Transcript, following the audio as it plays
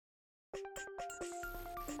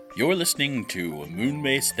You're listening to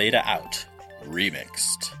Moonbase Theta Out,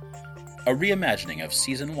 Remixed, a reimagining of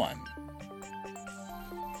Season 1.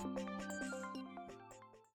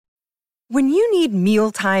 When you need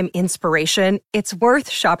mealtime inspiration, it's worth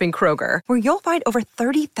shopping Kroger, where you'll find over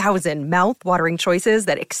 30,000 mouth-watering choices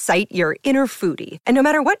that excite your inner foodie. And no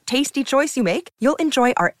matter what tasty choice you make, you'll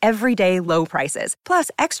enjoy our everyday low prices, plus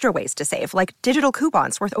extra ways to save, like digital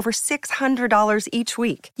coupons worth over $600 each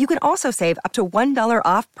week. You can also save up to $1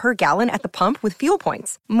 off per gallon at the pump with fuel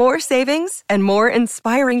points. More savings and more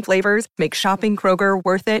inspiring flavors make shopping Kroger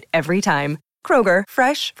worth it every time. Kroger,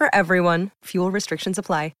 fresh for everyone. Fuel restrictions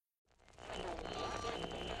apply.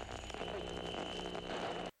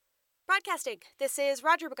 Broadcasting. This is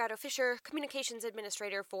Roger Brigado Fisher, Communications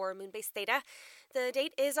Administrator for Moonbase Theta. The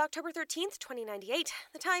date is October 13th, 2098.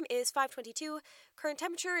 The time is 5:22. Current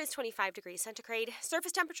temperature is 25 degrees centigrade.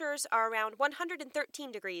 Surface temperatures are around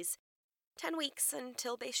 113 degrees. 10 weeks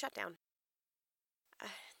until base shutdown.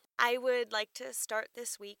 I would like to start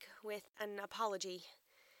this week with an apology.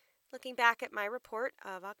 Looking back at my report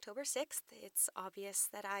of October 6th, it's obvious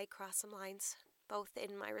that I crossed some lines, both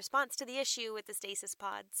in my response to the issue with the stasis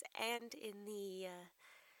pods and in the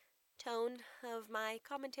tone of my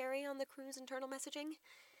commentary on the crew's internal messaging.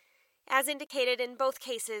 As indicated in both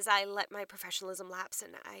cases, I let my professionalism lapse,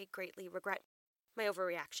 and I greatly regret my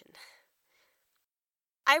overreaction.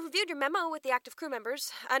 I reviewed your memo with the active crew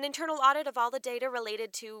members. An internal audit of all the data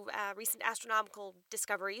related to recent astronomical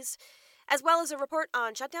discoveries, as well as a report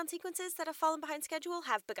on shutdown sequences that have fallen behind schedule,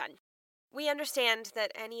 have begun. We understand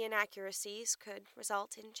that any inaccuracies could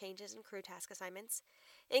result in changes in crew task assignments,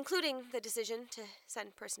 including the decision to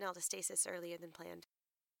send personnel to stasis earlier than planned.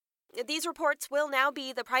 These reports will now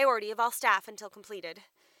be the priority of all staff until completed.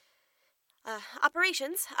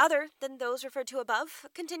 Operations, other than those referred to above,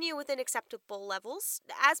 continue within acceptable levels,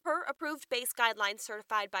 as per approved base guidelines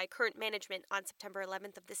certified by current management on September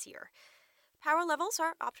 11th of this year. Power levels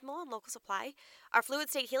are optimal on local supply. Our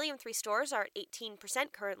fluid-state helium-3 stores are at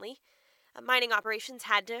 18% currently. Mining operations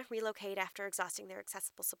had to relocate after exhausting their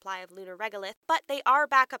accessible supply of lunar regolith, but they are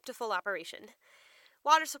back up to full operation.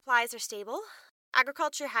 Water supplies are stable.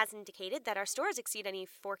 Agriculture has indicated that our stores exceed any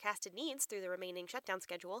forecasted needs through the remaining shutdown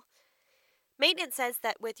schedule. Maintenance says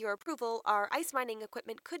that with your approval, our ice mining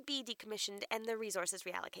equipment could be decommissioned and the resources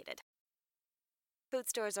reallocated. Food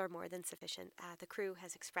stores are more than sufficient. The crew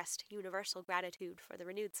has expressed universal gratitude for the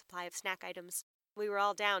renewed supply of snack items. We were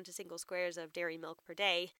all down to single squares of dairy milk per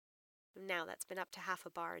day. Now that's been up to half a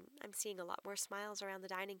bar, and I'm seeing a lot more smiles around the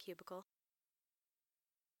dining cubicle.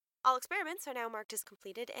 All experiments are now marked as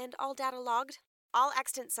completed, and all data logged. All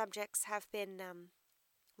extant subjects have been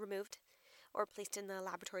removed or placed in the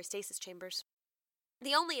laboratory stasis chambers.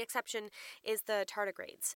 The only exception is the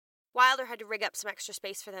tardigrades. Wilder had to rig up some extra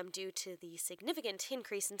space for them due to the significant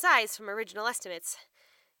increase in size from original estimates.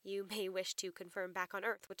 You may wish to confirm back on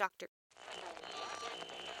Earth with Dr.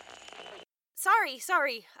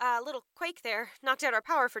 Sorry, a little quake there. Knocked out our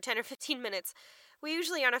power for 10 or 15 minutes. We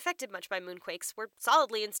usually aren't affected much by moonquakes. We're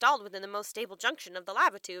solidly installed within the most stable junction of the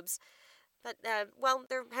lava tubes. But,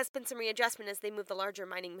 there has been some readjustment as they move the larger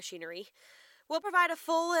mining machinery. We'll provide a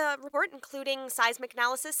full report, including seismic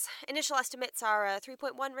analysis. Initial estimates are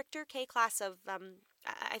 3.1 Richter, K-class of,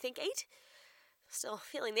 8. Still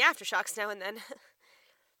feeling the aftershocks now and then.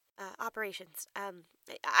 Operations.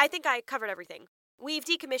 I think I covered everything. We've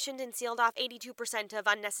decommissioned and sealed off 82% of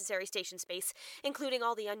unnecessary station space, including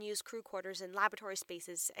all the unused crew quarters and laboratory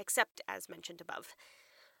spaces, except as mentioned above.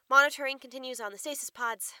 Monitoring continues on the stasis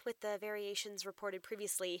pods, with the variations reported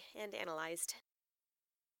previously and analyzed.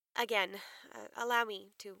 Again, allow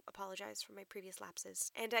me to apologize for my previous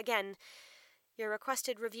lapses. And again, your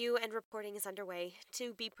requested review and reporting is underway,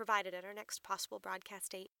 to be provided at our next possible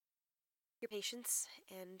broadcast date. Your patience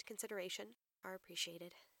and consideration are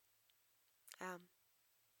appreciated.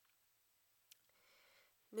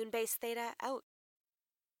 Moonbase Theta out.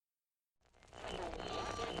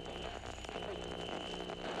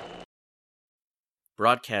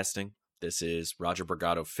 Broadcasting. This is Roger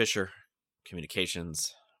Brigado Fisher,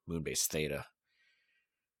 Communications, Moonbase Theta.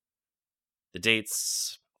 The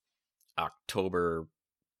date's October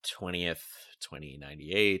 20th,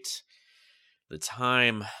 2098. The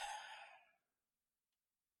time...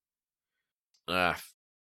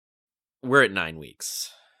 we're at 9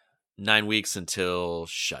 weeks. 9 weeks until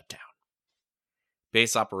shutdown.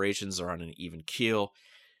 Base operations are on an even keel.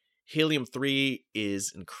 Helium-3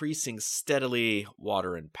 is increasing steadily.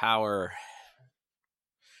 Water and power.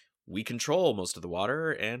 We control most of the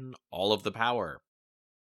water and all of the power.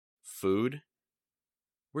 Food.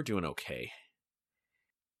 We're doing okay.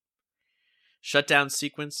 Shutdown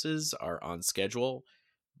sequences are on schedule.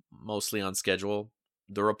 mostly on schedule.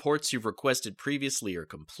 The reports you've requested previously are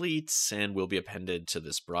complete and will be appended to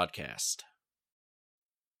this broadcast.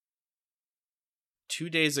 2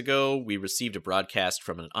 days ago, we received a broadcast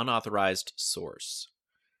from an unauthorized source.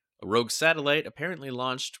 A rogue satellite apparently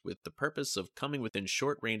launched with the purpose of coming within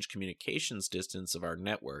short-range communications distance of our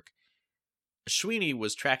network. Ashwini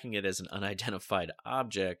was tracking it as an unidentified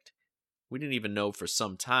object. We didn't even know for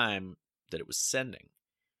some time that it was sending.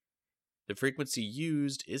 The frequency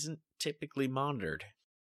used isn't typically monitored.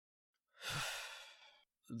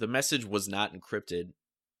 The message was not encrypted,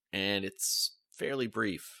 and it's fairly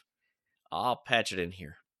brief. I'll patch it in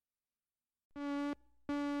here.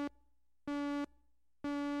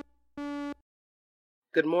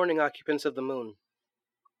 Good morning, occupants of the moon.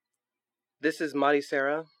 This is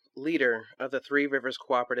Madisera, leader of the Three Rivers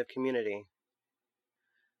Cooperative Community.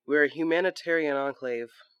 We're a humanitarian enclave,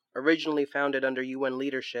 originally founded under UN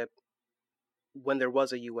leadership when there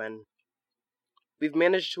was a UN. We've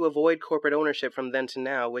managed to avoid corporate ownership from then to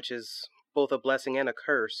now, which is both a blessing and a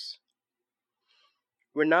curse.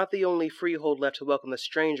 We're not the only freehold left to welcome the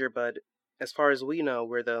stranger, but as far as we know,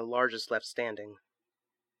 we're the largest left standing.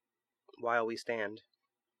 While we stand.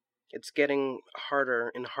 It's getting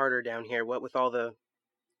harder and harder down here, what with all the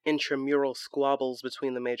intramural squabbles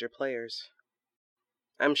between the major players.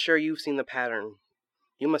 I'm sure you've seen the pattern.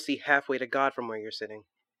 You must see halfway to God from where you're sitting.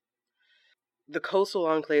 The coastal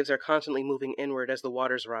enclaves are constantly moving inward as the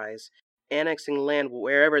waters rise, annexing land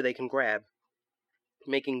wherever they can grab,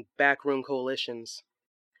 making backroom coalitions.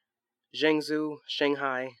 Zhengzhou,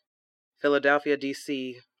 Shanghai, Philadelphia,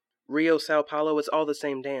 D.C., Rio, Sao Paulo, it's all the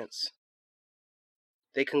same dance.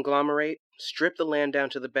 They conglomerate, strip the land down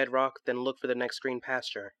to the bedrock, then look for the next green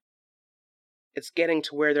pasture. It's getting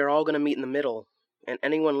to where they're all going to meet in the middle, and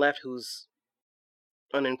anyone left who's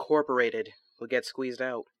unincorporated will get squeezed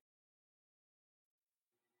out.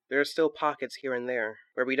 There are still pockets here and there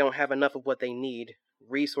where we don't have enough of what they need,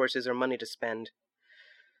 resources or money to spend.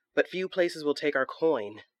 But few places will take our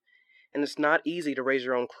coin, and it's not easy to raise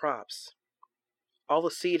your own crops. All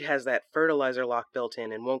the seed has that fertilizer lock built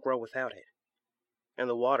in and won't grow without it. And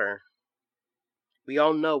the water. We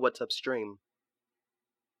all know what's upstream.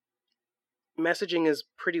 Messaging is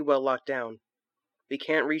pretty well locked down. We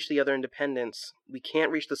can't reach the other independents. We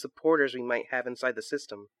can't reach the supporters we might have inside the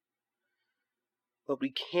system. What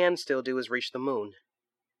we can still do is reach the moon.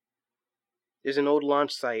 There's an old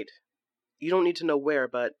launch site. You don't need to know where,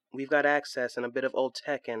 but we've got access and a bit of old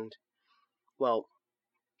tech and, well,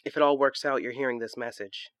 if it all works out, you're hearing this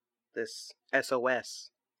message. This SOS.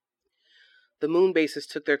 The moon bases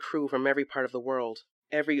took their crew from every part of the world,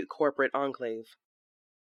 every corporate enclave.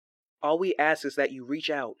 All we ask is that you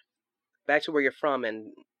reach out, back to where you're from,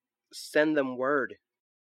 and send them word.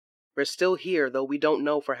 We're still here, though we don't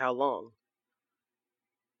know for how long.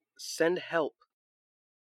 Send help.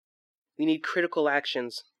 We need critical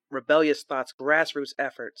actions, rebellious thoughts, grassroots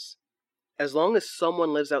efforts. As long as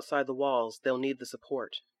someone lives outside the walls, they'll need the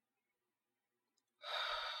support.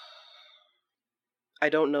 I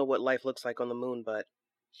don't know what life looks like on the moon, but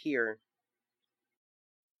here,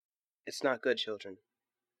 it's not good, children.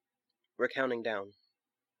 We're counting down.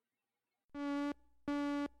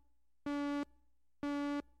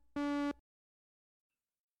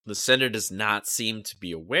 The center does not seem to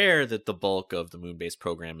be aware that the bulk of the Moonbase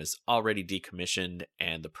program is already decommissioned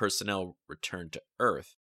and the personnel returned to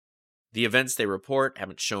Earth. The events they report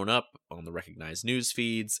haven't shown up on the recognized news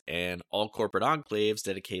feeds, and all corporate enclaves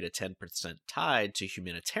dedicate a 10% tide to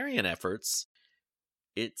humanitarian efforts.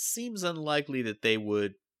 It seems unlikely that they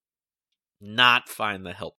would not find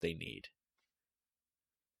the help they need.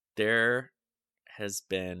 There has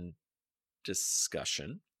been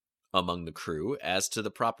discussion among the crew as to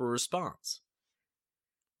the proper response.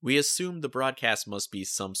 We assume the broadcast must be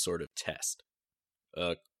some sort of test,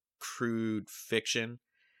 a crude fiction,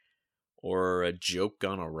 or a joke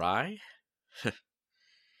gone awry.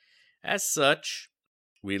 As such,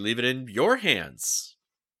 we leave it in your hands.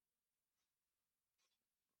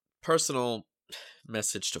 Personal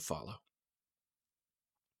message to follow.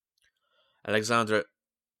 Alexandra,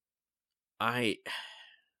 I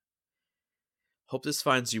hope this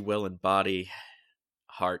finds you well in body,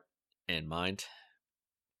 heart, and mind.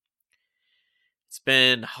 It's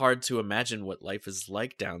been hard to imagine what life is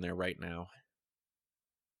like down there right now.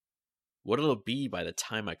 What it'll be by the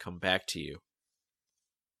time I come back to you.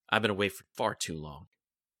 I've been away for far too long.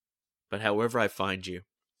 But however I find you,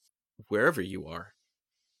 wherever you are,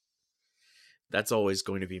 that's always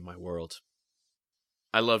going to be my world.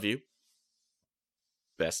 I love you.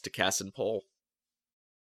 Best to Cass and Pole.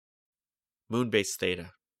 Moonbase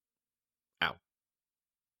Theta. Out.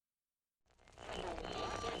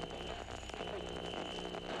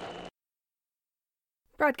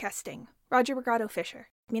 Broadcasting, Roger Brigado Fisher.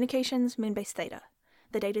 Communications, Moonbase Theta.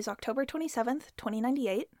 The date is October 27th,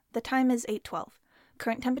 2098. The time is 8:12.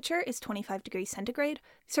 Current temperature is 25 degrees centigrade.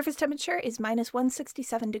 Surface temperature is minus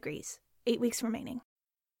 167 degrees. 8 weeks remaining.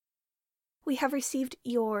 We have received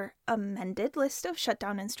your amended list of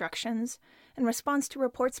shutdown instructions in response to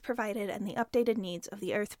reports provided and the updated needs of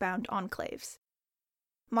the Earthbound enclaves.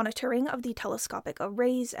 Monitoring of the telescopic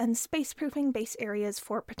arrays and space-proofing base areas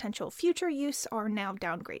for potential future use are now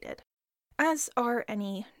downgraded, as are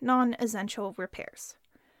any non-essential repairs.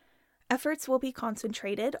 Efforts will be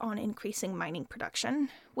concentrated on increasing mining production,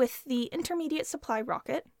 with the intermediate supply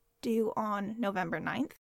rocket, due on November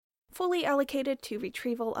 9th, fully allocated to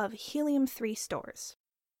retrieval of helium-3 stores.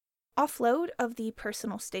 Offload of the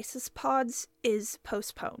personal stasis pods is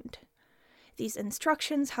postponed. These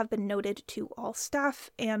instructions have been noted to all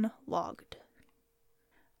staff and logged.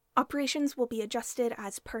 Operations will be adjusted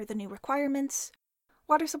as per the new requirements.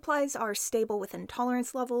 Water supplies are stable within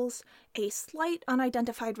tolerance levels, a slight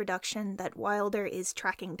unidentified reduction that Wilder is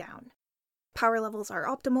tracking down. Power levels are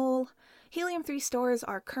optimal. Helium-3 stores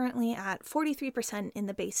are currently at 43% in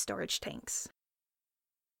the base storage tanks.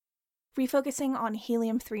 Refocusing on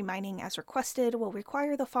helium-3 mining as requested will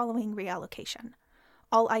require the following reallocation.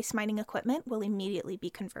 All ice mining equipment will immediately be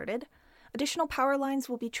converted. Additional power lines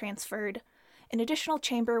will be transferred. An additional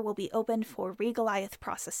chamber will be opened for Re-Goliath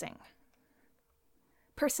processing.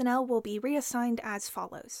 Personnel will be reassigned as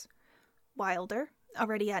follows. Wilder,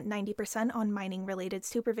 already at 90% on mining-related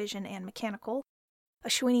supervision and mechanical.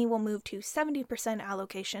 Ashwini will move to 70%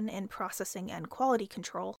 allocation in processing and quality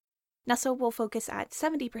control. Nessa will focus at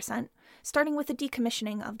 70%, starting with the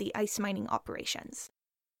decommissioning of the ice mining operations.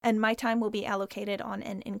 And my time will be allocated on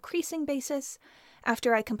an increasing basis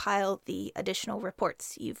after I compile the additional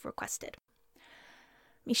reports you've requested.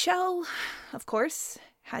 Michelle, of course,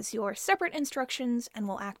 has your separate instructions and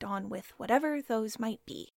will act on with whatever those might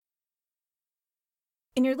be.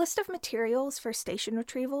 In your list of materials for station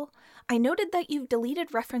retrieval, I noted that you've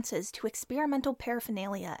deleted references to experimental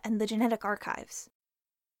paraphernalia and the genetic archives.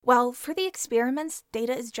 While for the experiments,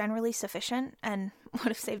 data is generally sufficient and would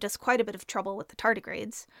have saved us quite a bit of trouble with the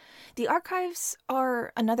tardigrades, the archives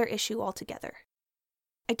are another issue altogether.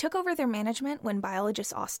 I took over their management when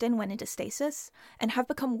biologist Austin went into stasis and have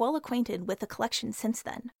become well acquainted with the collection since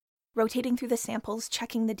then, rotating through the samples,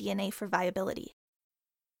 checking the DNA for viability.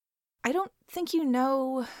 I don't think you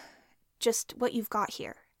know just what you've got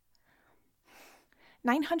here.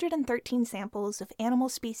 913 samples of animal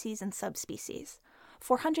species and subspecies,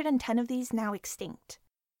 410 of these now extinct.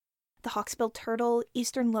 The hawksbill turtle,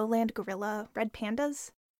 eastern lowland gorilla, red pandas.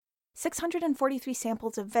 643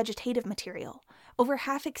 samples of vegetative material, over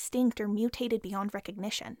half extinct or mutated beyond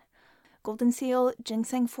recognition. Golden seal,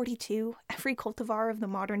 ginseng 42, every cultivar of the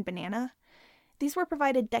modern banana. These were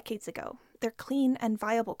provided decades ago. They're clean and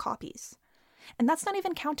viable copies. And that's not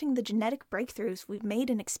even counting the genetic breakthroughs we've made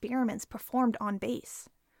in experiments performed on base.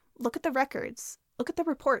 Look at the records. Look at the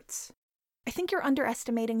reports. I think you're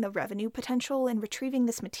underestimating the revenue potential in retrieving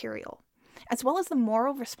this material, as well as the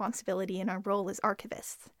moral responsibility in our role as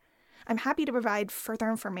archivists. I'm happy to provide further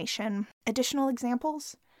information, additional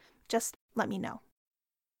examples. Just let me know.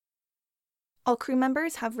 All crew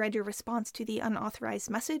members have read your response to the unauthorized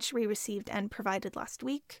message we received and provided last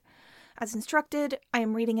week. As instructed, I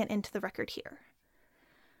am reading it into the record here.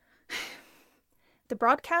 The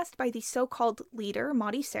broadcast by the so-called leader,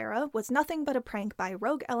 Madi Sarah, was nothing but a prank by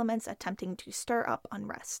rogue elements attempting to stir up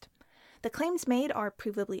unrest. The claims made are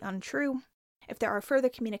provably untrue. If there are further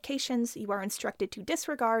communications, you are instructed to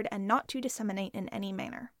disregard and not to disseminate in any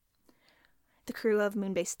manner. The crew of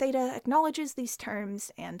Moonbase Theta acknowledges these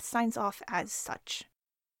terms and signs off as such.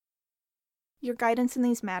 Your guidance in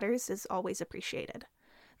these matters is always appreciated,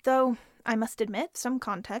 though I must admit some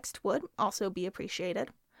context would also be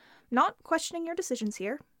appreciated. Not questioning your decisions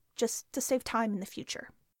here, just to save time in the future.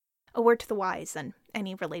 A word to the wise and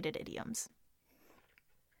any related idioms.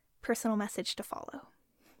 Personal message to follow.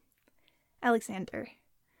 Alexander,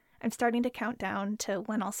 I'm starting to count down to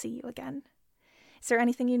when I'll see you again. Is there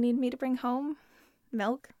anything you need me to bring home?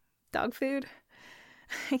 Milk? Dog food?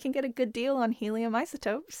 I can get a good deal on helium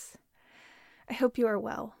isotopes. I hope you are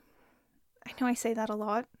well. I know I say that a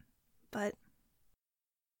lot, but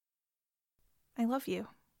I love you.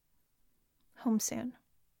 Home soon.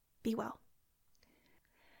 Be well.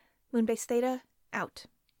 Moonbase Theta, out.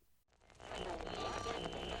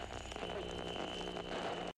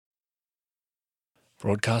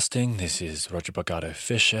 Broadcasting, this is Roger Brigado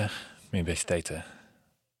Fisher, Moonbase Theta.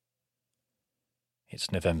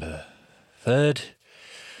 It's November 3rd,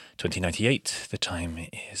 2098. The time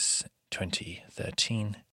is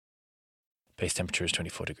 2013. Base temperature is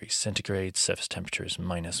 24 degrees centigrade. Surface temperature is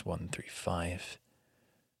minus 135.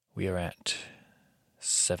 We are at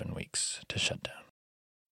 7 weeks to shut down.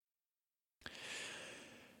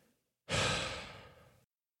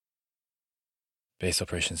 Base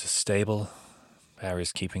operations are stable. Power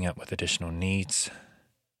is keeping up with additional needs.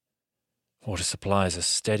 Water supplies are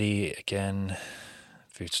steady again.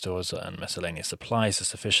 Food stores and miscellaneous supplies are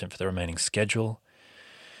sufficient for the remaining schedule.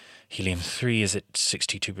 Helium-3 is at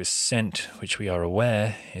 62%, which we are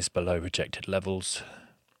aware is below projected levels.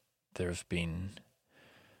 There have been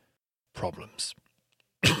problems.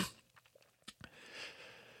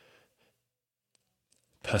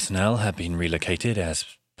 Personnel have been relocated as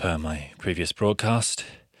per my previous broadcast.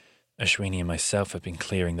 Ashwini and myself have been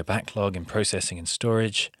clearing the backlog in processing and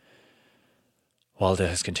storage. Wilder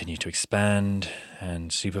has continued to expand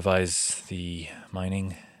and supervise the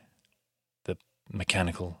mining, the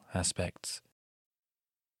mechanical aspects.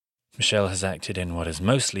 Michelle has acted in what has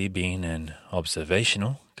mostly been an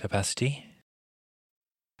observational capacity.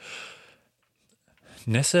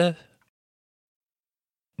 Nessa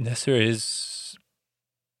is...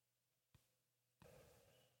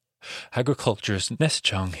 Agriculturist Nessa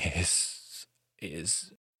Chung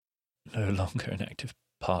is no longer an active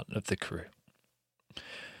part of the crew.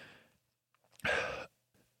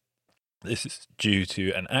 This is due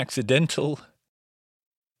to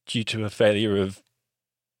a failure of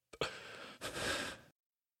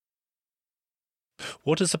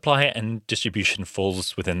water supply and distribution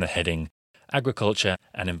falls within the heading Agriculture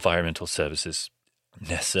and Environmental Services.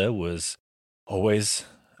 Nessa was always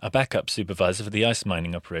a backup supervisor for the ice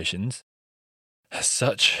mining operations. As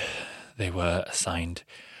such, they were assigned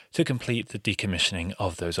to complete the decommissioning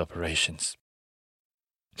of those operations.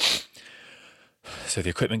 So the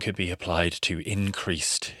equipment could be applied to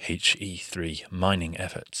increased HE3 mining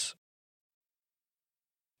efforts.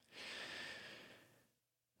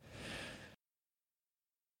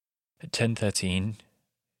 At 10:13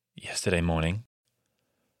 yesterday morning,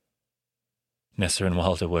 Nessa and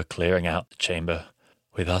Wilder were clearing out the chamber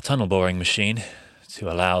with our tunnel boring machine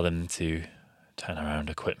to allow them to turn around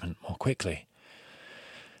equipment more quickly.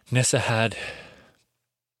 Nessa had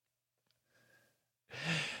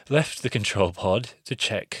left the control pod to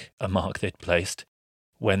check a mark they'd placed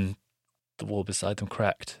when the wall beside them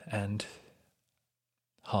cracked and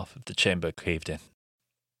half of the chamber caved in.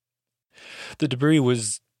 The debris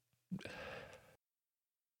was...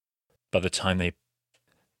 By the time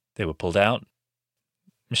they were pulled out,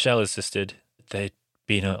 Michelle insisted they'd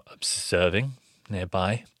been observing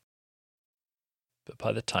nearby. But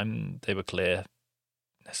by the time they were clear,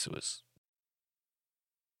 Nessa was...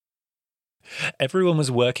 Everyone was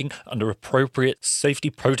working under appropriate safety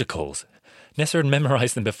protocols. Nessa had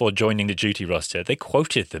memorized them before joining the duty roster. They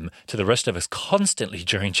quoted them to the rest of us constantly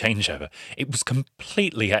during changeover. It was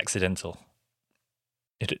completely accidental.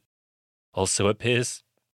 It also appears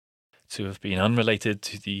to have been unrelated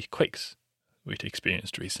to the quakes we'd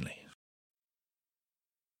experienced recently.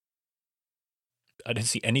 I don't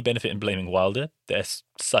see any benefit in blaming Wilder. Their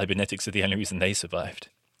cybernetics are the only reason they survived.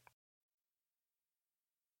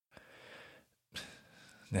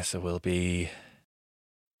 Nessa will be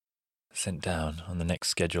sent down on the next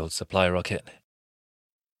scheduled supply rocket.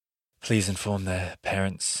 Please inform their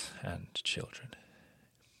parents and children.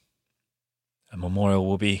 A memorial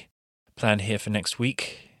will be planned here for next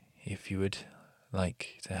week, if you would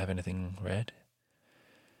like to have anything read.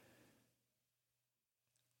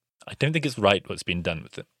 I don't think it's right what's been done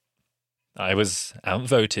with them. I was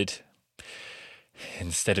outvoted.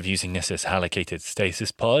 Instead of using Nessa's allocated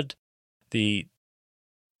stasis pod, the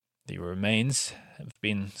remains have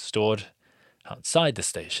been stored outside the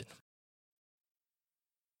station.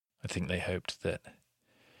 I think they hoped that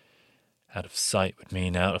out of sight would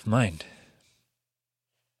mean out of mind.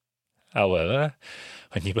 However,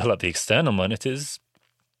 when you pull up the external monitors,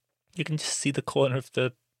 you can just see the corner of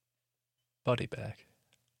the body bag.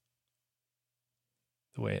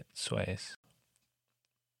 The way it sways.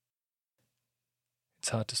 It's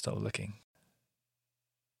hard to stop looking.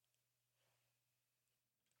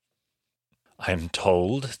 I am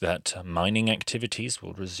told that mining activities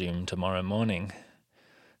will resume tomorrow morning.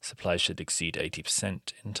 Supplies should exceed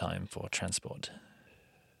 80% in time for transport.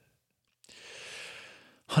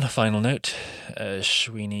 On a final note,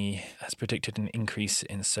 Ashwini has predicted an increase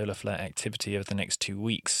in solar flare activity over the next 2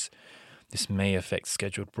 weeks. This may affect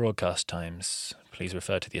scheduled broadcast times. Please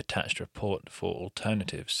refer to the attached report for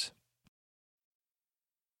alternatives.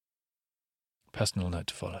 Personal note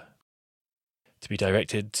to follow. To be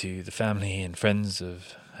directed to the family and friends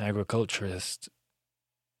of agriculturist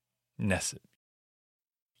Nessa.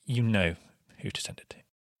 You know who to send it to.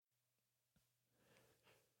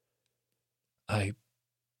 I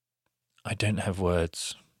don't have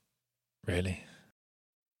words, really.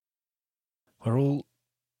 We're all...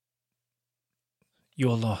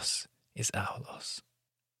 Your loss is our loss.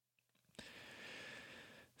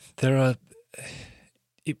 There are...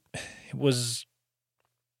 It was...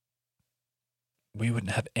 We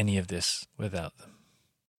wouldn't have any of this without them.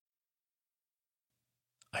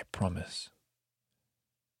 I promise.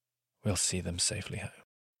 We'll see them safely home.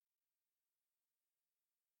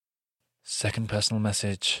 Second personal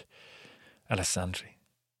message, Alessandri.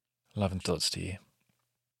 Love and thoughts to you.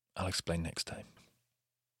 I'll explain next time.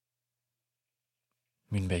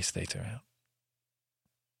 Moonbase Theta out.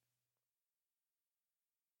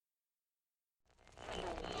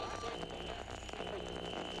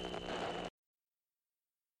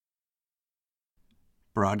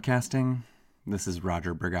 Broadcasting. This is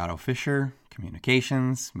Roger Brigado Fisher,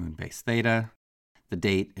 Communications, Moonbase Theta. The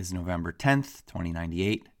date is November 10th,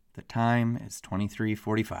 2098. The time is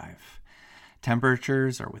 23:45.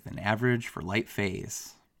 Temperatures are within average for light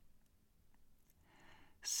phase.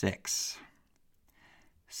 6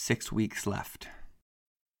 weeks left.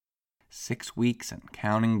 6 weeks and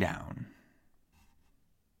counting down.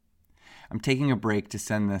 I'm taking a break to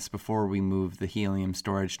send this before we move the helium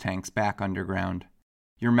storage tanks back underground.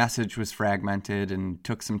 Your message was fragmented and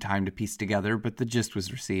took some time to piece together, but the gist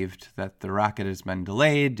was received that the rocket has been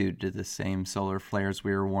delayed due to the same solar flares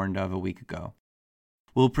we were warned of a week ago.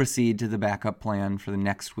 We'll proceed to the backup plan for the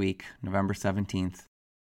next week, November 17th.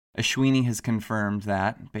 Ashwini has confirmed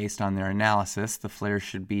that, based on their analysis, the flares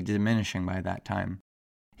should be diminishing by that time.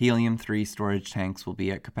 Helium-3 storage tanks will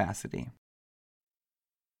be at capacity.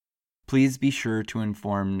 Please be sure to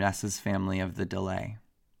inform Nessa's family of the delay.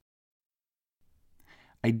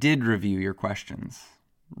 I did review your questions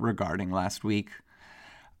regarding last week.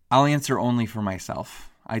 I'll answer only for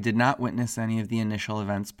myself. I did not witness any of the initial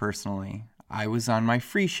events personally. I was on my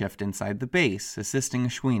free shift inside the base, assisting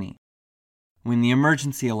Ashwini. When the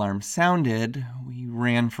emergency alarm sounded, we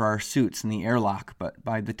ran for our suits in the airlock, but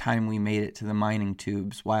by the time we made it to the mining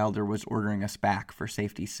tubes, Wilder was ordering us back for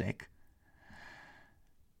safety's sake.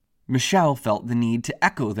 Michelle felt the need to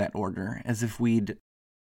echo that order, as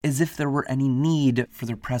if there were any need for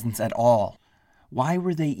their presence at all. Why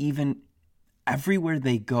were they even... Everywhere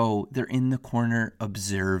they go, they're in the corner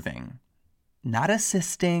observing. Not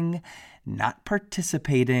assisting, not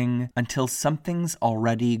participating, until something's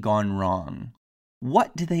already gone wrong.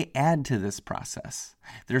 What do they add to this process?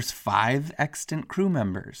 There's 5 extant crew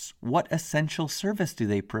members. What essential service do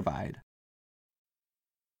they provide?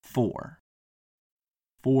 4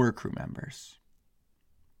 crew members.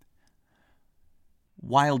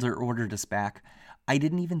 Wilder ordered us back. I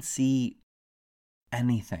didn't even see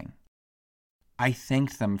anything. I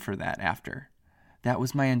thanked them for that after. That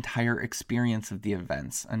was my entire experience of the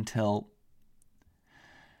events until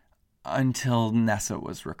Nessa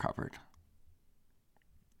was recovered.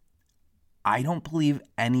 I don't believe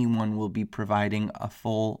anyone will be providing a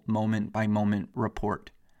full moment-by-moment report.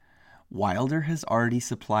 Wilder has already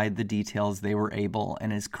supplied the details they were able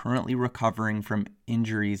and is currently recovering from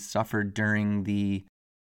injuries suffered during the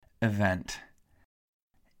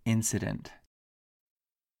incident,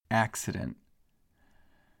 accident.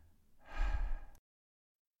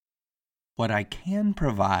 What I can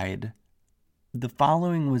provide, the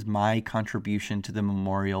following was my contribution to the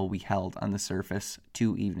memorial we held on the surface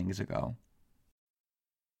 2 evenings ago.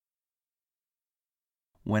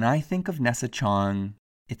 When I think of Nessa Chong,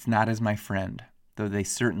 it's not as my friend, though they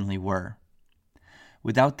certainly were.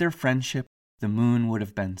 Without their friendship, the moon would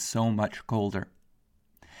have been so much colder.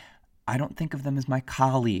 I don't think of them as my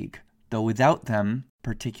colleague, though without them,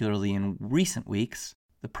 particularly in recent weeks,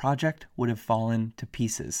 the project would have fallen to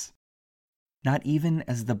pieces. Not even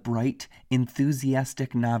as the bright,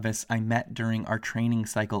 enthusiastic novice I met during our training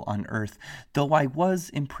cycle on Earth, though I was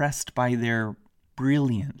impressed by their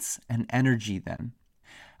brilliance and energy then.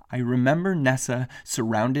 I remember Nessa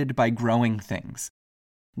surrounded by growing things.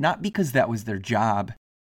 Not because that was their job,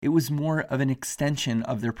 it was more of an extension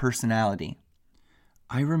of their personality.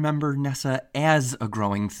 I remember Nessa as a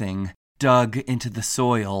growing thing, dug into the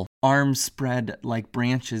soil, arms spread like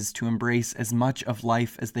branches to embrace as much of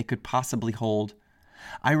life as they could possibly hold.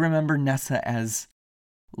 I remember Nessa as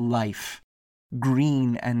life,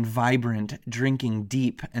 green and vibrant, drinking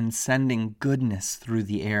deep and sending goodness through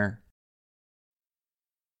the air.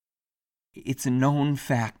 It's a known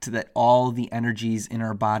fact that all the energies in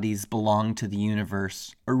our bodies belong to the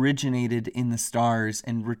universe, originated in the stars,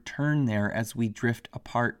 and return there as we drift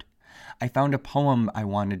apart. I found a poem I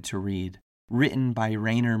wanted to read, written by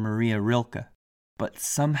Rainer Maria Rilke, but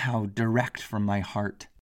somehow direct from my heart.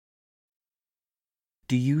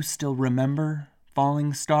 Do you still remember,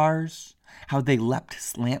 falling stars? How they leapt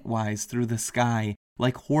slantwise through the sky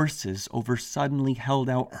like horses over suddenly held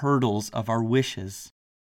out hurdles of our wishes.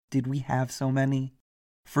 Did we have so many?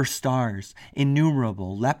 For stars,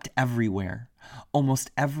 innumerable, leapt everywhere.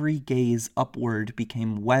 Almost every gaze upward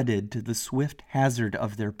became wedded to the swift hazard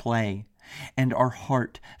of their play, and our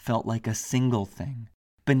heart felt like a single thing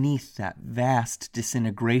beneath that vast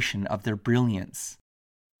disintegration of their brilliance,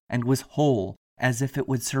 and was whole as if it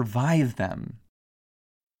would survive them.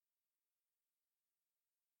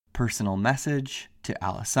 Personal message to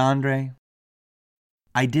Alessandre.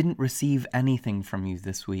 I didn't receive anything from you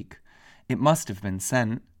this week. It must have been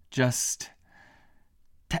sent, just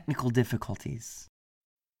technical difficulties.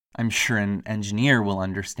 I'm sure an engineer will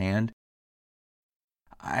understand.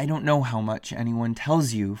 I don't know how much anyone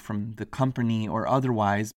tells you from the company or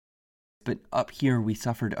otherwise, but up here we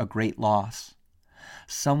suffered a great loss.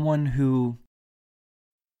 Someone who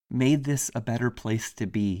made this a better place to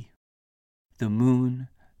be. The moon,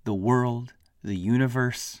 the world, the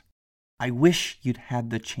universe. I wish you'd had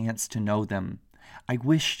the chance to know them. I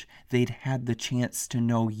wish they'd had the chance to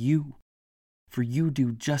know you, for you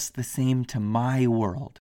do just the same to my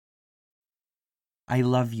world. I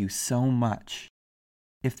love you so much.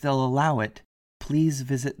 If they'll allow it, please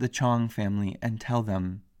visit the Chong family and tell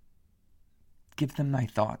them. Give them my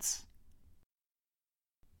thoughts.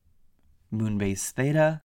 Moonbase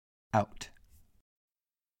Theta, out.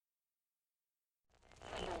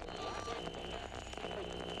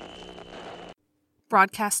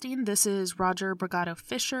 Broadcasting, this is Roger Brigado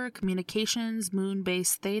Fisher, Communications,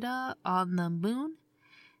 Moonbase Theta on the moon.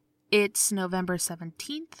 It's November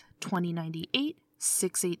 17th, 2098,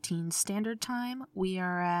 6:18 Standard Time. We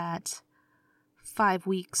are at 5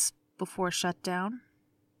 weeks before shutdown.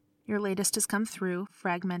 Your latest has come through,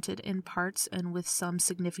 fragmented in parts and with some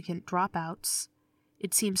significant dropouts.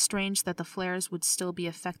 It seems strange that the flares would still be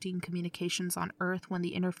affecting communications on Earth when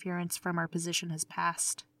the interference from our position has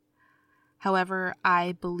passed. However,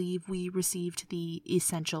 I believe we received the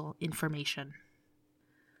essential information.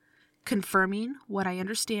 Confirming what I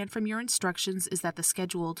understand from your instructions is that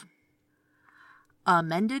the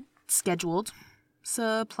amended scheduled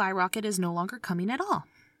supply rocket is no longer coming at all.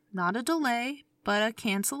 Not a delay, but a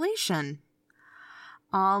cancellation.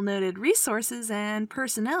 All noted resources and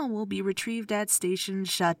personnel will be retrieved at station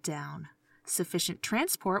shutdown. Sufficient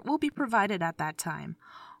transport will be provided at that time.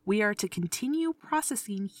 We are to continue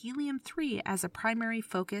processing helium-3 as a primary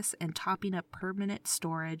focus and topping up permanent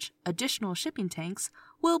storage. Additional shipping tanks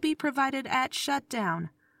will be provided at shutdown.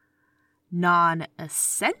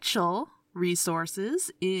 Non-essential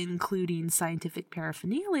resources, including scientific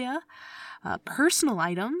paraphernalia, personal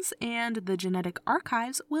items, and the genetic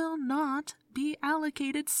archives, will not be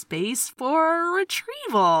allocated space for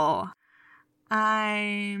retrieval.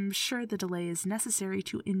 I'm sure the delay is necessary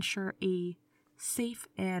to ensure a safe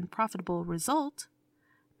and profitable result.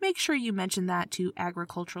 Make sure you mention that to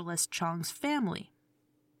agriculturalist Chong's family.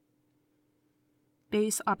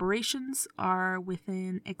 Base operations are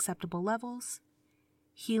within acceptable levels.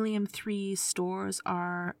 Helium-3 stores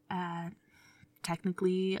are at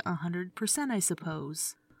technically 100%, I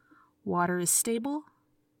suppose. Water is stable.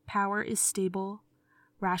 Power is stable.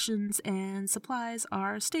 Rations and supplies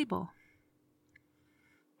are stable.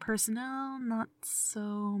 Personnel, not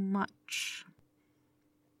so much.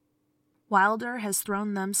 Wilder has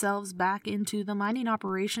thrown themselves back into the mining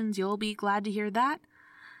operations. You'll be glad to hear that.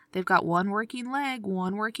 They've got one working leg,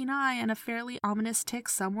 one working eye, and a fairly ominous tick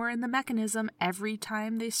somewhere in the mechanism every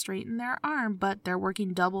time they straighten their arm, but they're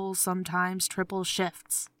working double, sometimes triple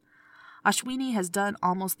shifts. Ashwini has done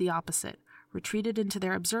almost the opposite, retreated into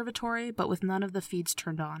their observatory, but with none of the feeds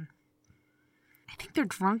turned on. I think they're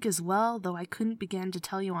drunk as well, though I couldn't begin to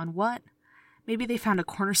tell you on what. Maybe they found a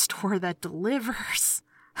corner store that delivers.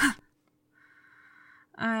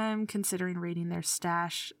 I'm considering raiding their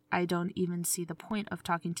stash. I don't even see the point of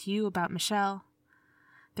talking to you about Michelle.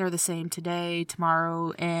 They're the same today,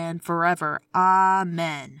 tomorrow, and forever.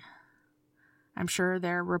 Amen. I'm sure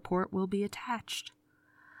their report will be attached.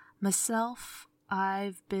 Myself,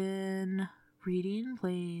 I've been reading,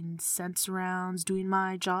 playing sense rounds, doing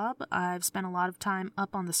my job. I've spent a lot of time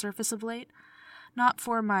up on the surface of late. Not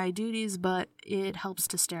for my duties, but it helps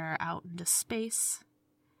to stare out into space.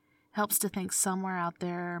 Helps to think somewhere out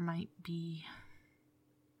there might be...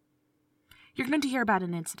 You're going to hear about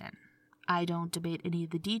an incident. I don't debate any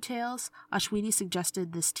of the details. Ashwini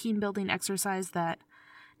suggested this team-building exercise that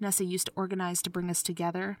Nessa used to organize to bring us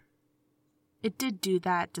together. It did do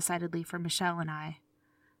that, decidedly, for Michelle and I.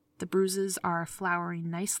 The bruises are flowering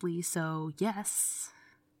nicely, so yes,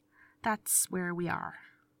 that's where we are.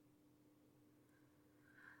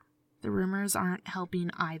 The rumors aren't helping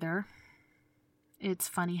either. It's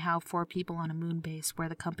funny how 4 people on a moon base where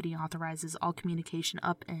the company authorizes all communication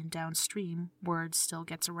up and downstream, word still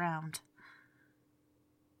gets around.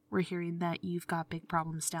 We're hearing that you've got big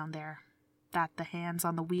problems down there, that the hands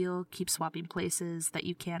on the wheel keep swapping places, that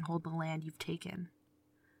you can't hold the land you've taken.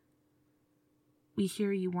 We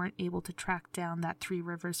hear you weren't able to track down that Three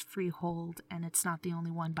Rivers freehold, and it's not the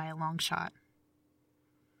only one by a long shot.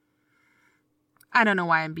 I don't know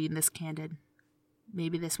why I'm being this candid.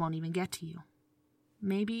 Maybe this won't even get to you.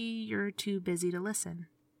 Maybe you're too busy to listen.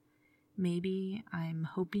 Maybe I'm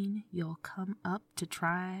hoping you'll come up to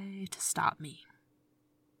try to stop me.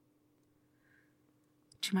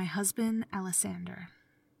 To my husband, Alessander.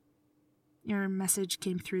 Your message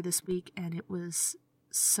came through this week, and it was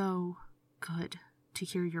so good to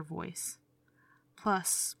hear your voice.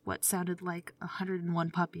 Plus, what sounded like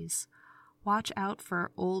 101 puppies. Watch out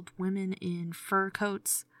for old women in fur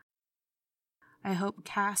coats. I hope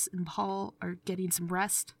Cass and Paul are getting some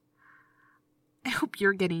rest. I hope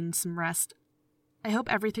you're getting some rest. I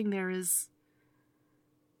hope everything there is...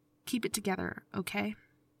 Keep it together, okay?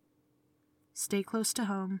 Stay close to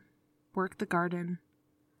home. Work the garden.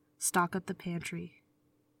 Stock up the pantry.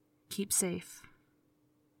 Keep safe.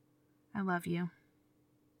 I love you.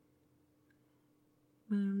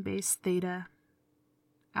 Moonbase Theta.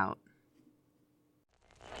 Out.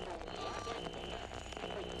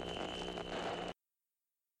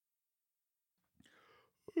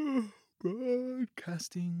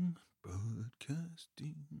 Broadcasting,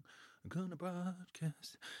 gonna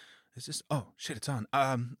broadcast. Is this? Oh shit, it's on.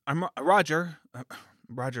 I'm Roger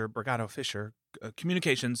Brigado Fisher,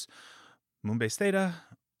 communications, Moonbase Theta,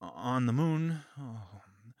 on the moon.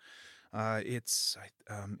 It's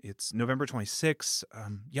November 26th.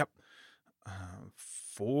 Yep.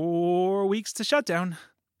 4 weeks to shutdown.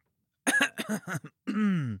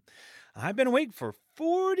 I've been awake for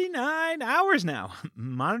 49 hours now,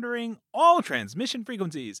 monitoring all transmission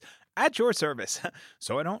frequencies at your service,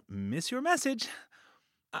 so I don't miss your message.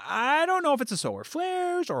 I don't know if it's a solar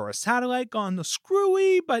flares or a satellite gone the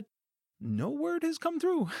screwy, but no word has come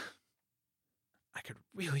through. I could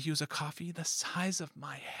really use a coffee the size of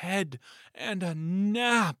my head and a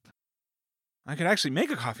nap. I could actually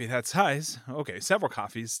make a coffee that size. Okay, several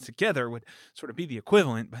coffees together would sort of be the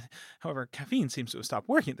equivalent, but however, caffeine seems to have stopped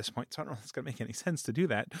working at this point, so I don't know if it's going to make any sense to do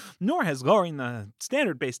that. Nor has lowering the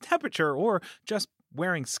standard base temperature or just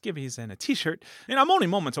wearing skivvies and a t-shirt. And I'm only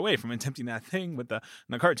moments away from attempting that thing with the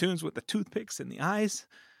cartoons with the toothpicks in the eyes.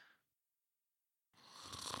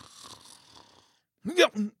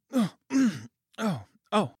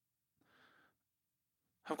 Oh.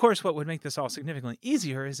 Of course, what would make this all significantly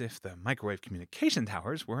easier is if the microwave communication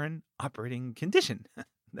towers were in operating condition.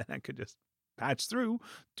 Then I could just patch through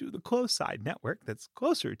to the close side network that's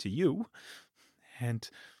closer to you and,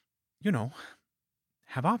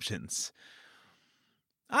 have options.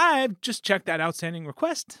 I've just checked that outstanding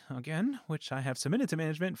request again, which I have submitted to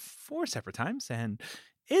management 4 separate times, and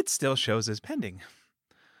it still shows as pending.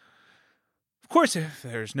 Of course, if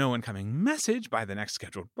there's no incoming message by the next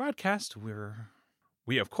scheduled broadcast,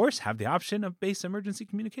 we of course have the option of base emergency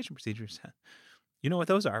communication procedures. You know what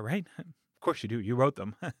those are, right? Of course you do. You wrote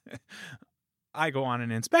them. I go on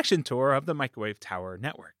an inspection tour of the microwave tower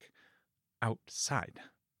network outside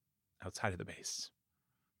of the base.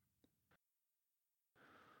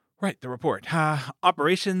 Right, the report.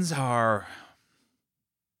 Operations are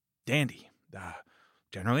dandy.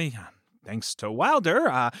 Generally, thanks to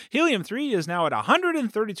Wilder, helium-3 is now at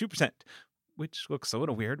 132%, which looks a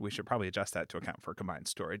little weird. We should probably adjust that to account for combined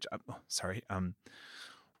storage.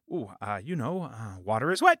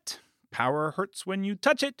 Water is wet. Power hurts when you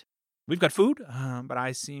touch it. We've got food, but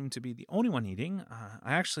I seem to be the only one eating.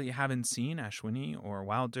 I actually haven't seen Ashwini or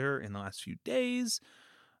Wilder in the last few days.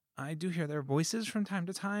 I do hear their voices from time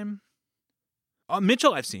to time.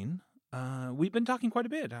 Mitchell I've seen. We've been talking quite a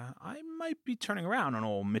bit. I might be turning around on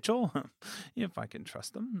old Mitchell, if I can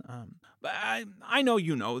trust them. But I know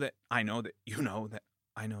you know that. I know that you know that.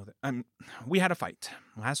 I know that. We had a fight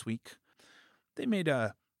last week. They made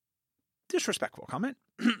a disrespectful comment.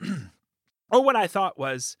 Or what I thought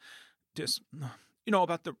was just,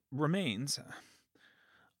 about the remains.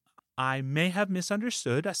 I may have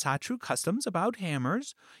misunderstood Asatru customs about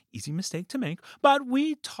hammers. Easy mistake to make. But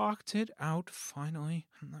we talked it out finally.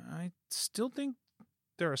 I still think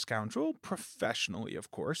they're a scoundrel, professionally, of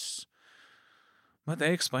course. But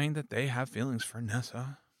they explained that they have feelings for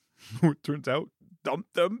Nessa, who it turns out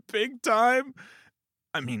dumped them big time.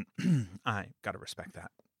 I mean, I gotta respect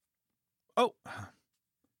that. Oh,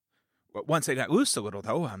 once they got loose a little,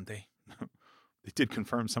 though, they did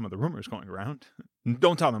confirm some of the rumors going around.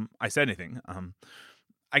 Don't tell them I said anything.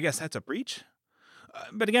 I guess that's a breach.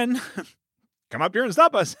 But again, come up here and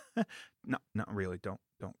stop us. No, not really. Don't.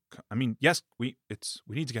 I mean, yes, we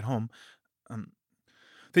need to get home.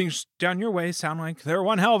 Things down your way sound like they're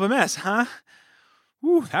one hell of a mess, huh?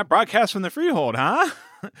 Ooh, that broadcast from the Freehold, huh?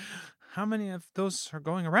 How many of those are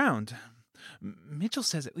going around? Mitchell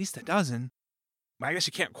says at least a dozen. I guess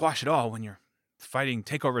you can't quash it all when you're fighting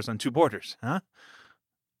takeovers on two borders, huh?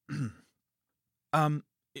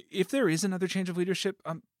 If there is another change of leadership,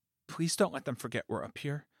 please don't let them forget we're up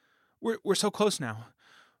here. We're so close now.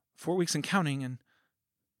 4 weeks and counting, and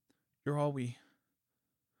you're all we...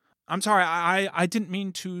 I'm sorry, I didn't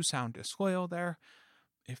mean to sound disloyal there,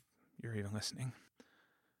 if you're even listening.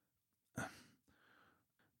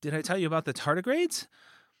 Did I tell you about the tardigrades?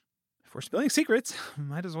 If we're spilling secrets,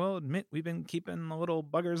 might as well admit we've been keeping the little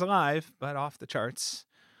buggers alive, but off the charts.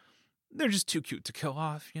 They're just too cute to kill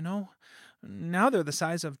off, you know? Now they're the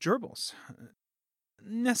size of gerbils.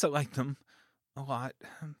 Nessa liked them a lot.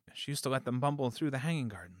 She used to let them bumble through the hanging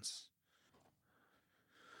gardens.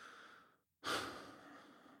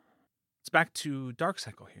 It's back to dark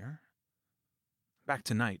cycle here. Back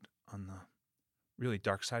to night on the really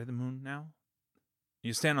dark side of the moon now.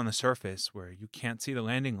 You stand on the surface where you can't see the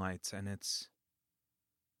landing lights, and it's...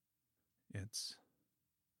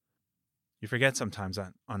 You forget sometimes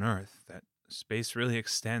on Earth that space really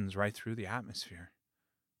extends right through the atmosphere.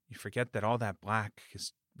 You forget that all that black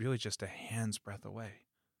is really just a hand's breadth away.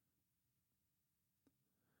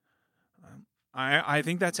 I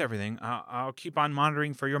think that's everything. I'll keep on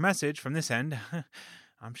monitoring for your message from this end.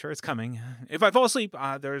 I'm sure it's coming. If I fall asleep,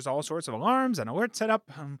 there's all sorts of alarms and alerts set up.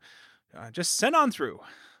 Just send on through.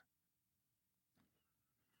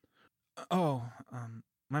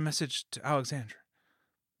 My message to Alexander.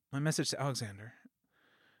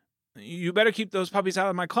 You better keep those puppies out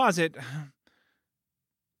of my closet.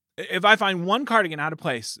 If I find one cardigan out of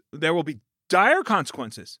place, there will be dire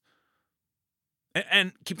consequences.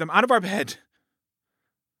 And keep them out of our bed.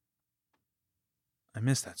 I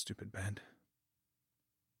miss that stupid bed.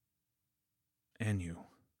 And you.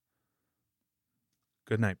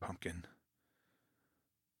 Good night, Pumpkin.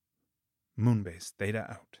 Moonbase Theta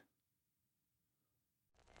out.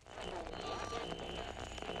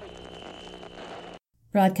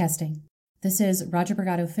 Broadcasting. This is Roger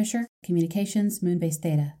Brigado Fisher, Communications, Moonbase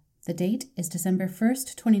Theta. The date is December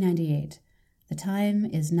 1st, 2098. The time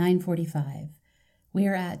is 9:45. We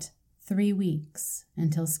are at 3 weeks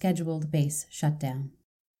until scheduled base shutdown.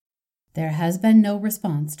 There has been no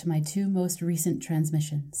response to my two most recent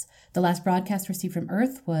transmissions. The last broadcast received from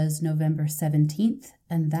Earth was November 17th,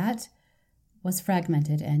 and that was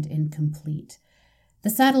fragmented and incomplete. The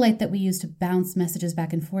satellite that we use to bounce messages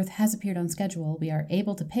back and forth has appeared on schedule. We are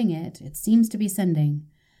able to ping it. It seems to be sending,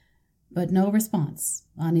 but no response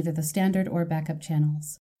on either the standard or backup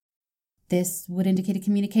channels. This would indicate a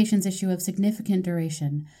communications issue of significant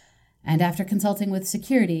duration, and after consulting with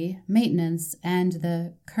security, maintenance, and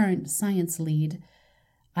the current science lead,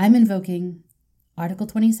 I'm invoking Article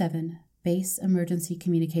 27, Base Emergency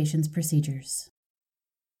Communications Procedures.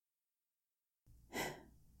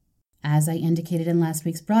 As I indicated in last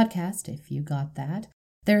week's broadcast, if you got that,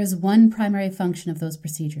 there is one primary function of those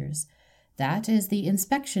procedures. That is the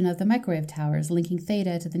inspection of the microwave towers linking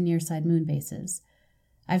Theta to the near-side moon bases.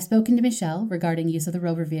 I've spoken to Michelle regarding use of the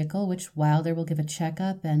rover vehicle, which Wilder will give a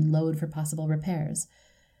checkup and load for possible repairs.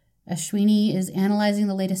 Ashwini is analyzing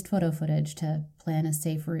the latest photo footage to plan a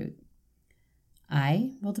safe route.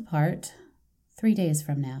 I will depart 3 days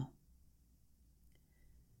from now.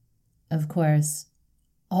 Of course,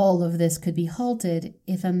 all of this could be halted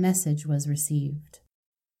if a message was received.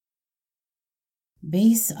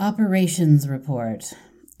 Base Operations Report.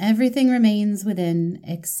 Everything remains within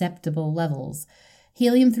acceptable levels.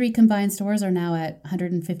 Helium-3 combined stores are now at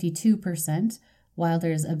 152%, while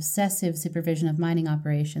there's obsessive supervision of mining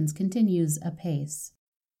operations continues apace.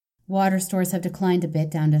 Water stores have declined a bit,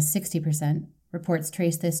 down to 60%. Reports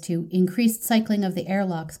trace this to increased cycling of the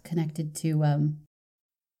airlocks connected to,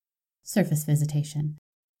 surface visitation.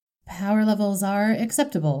 Power levels are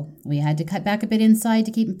acceptable. We had to cut back a bit inside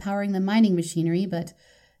to keep powering the mining machinery, but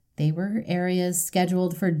they were areas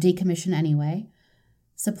scheduled for decommission anyway.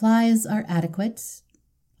 Supplies are adequate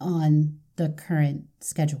on the current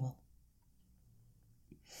schedule.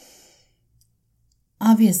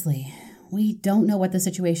 Obviously, we don't know what the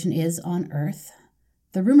situation is on Earth.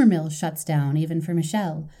 The rumor mill shuts down, even for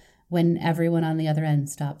Michelle, when everyone on the other end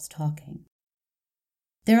stops talking.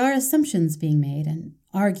 There are assumptions being made and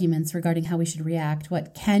arguments regarding how we should react,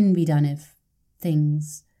 what can be done if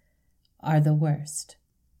things are the worst.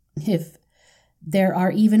 If There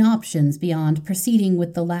are even options beyond proceeding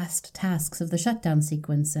with the last tasks of the shutdown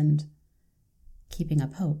sequence and keeping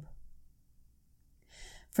up hope.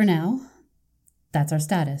 For now, that's our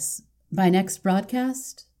status. By next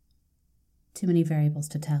broadcast, too many variables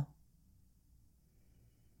to tell.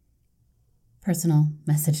 Personal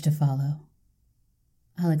message to follow.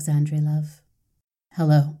 Alexandre, love.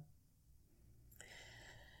 Hello.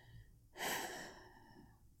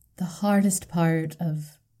 The hardest part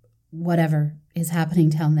of whatever is happening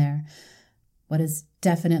down there, what is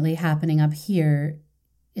definitely happening up here,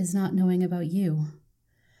 is not knowing about you.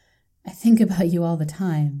 I think about you all the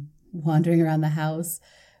time, wandering around the house,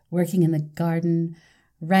 working in the garden,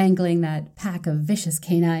 wrangling that pack of vicious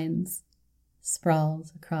canines,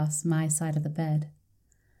 sprawled across my side of the bed.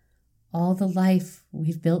 All the life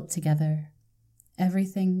we've built together,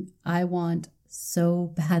 everything I want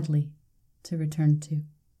so badly to return to.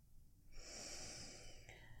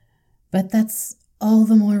 But that's all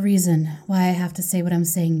the more reason why I have to say what I'm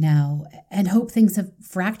saying now, and hope things have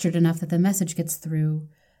fractured enough that the message gets through.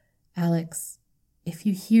 Alex, if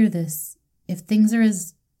you hear this, if things are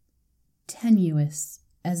as tenuous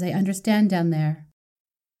as I understand down there,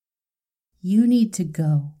 you need to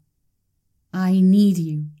go. I need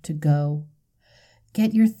you to go.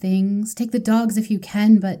 Get your things, take the dogs if you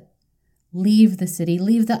can, but leave the city,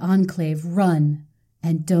 leave the enclave, run,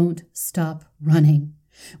 and don't stop running.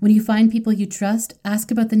 When you find people you trust,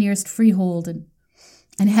 ask about the nearest freehold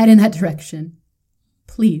and head in that direction.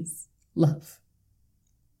 Please, love.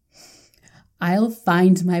 I'll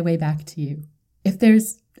find my way back to you. If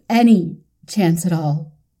there's any chance at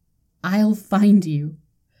all, I'll find you.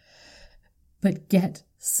 But get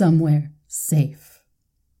somewhere safe.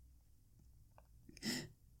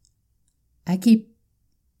 I keep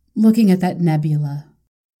looking at that nebula,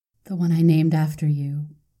 the one I named after you.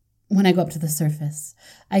 When I go up to the surface,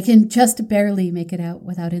 I can just barely make it out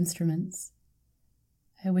without instruments.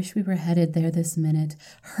 I wish we were headed there this minute,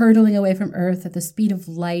 hurtling away from Earth at the speed of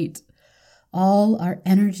light, all our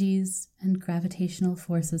energies and gravitational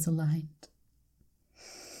forces aligned.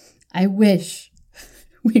 I wish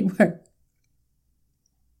we were.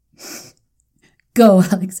 Go,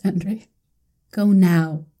 Alexandre. Go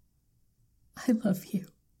now. I love you.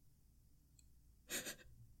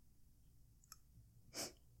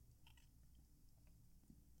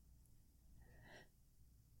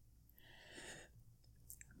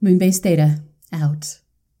 Moonbase Theta, out.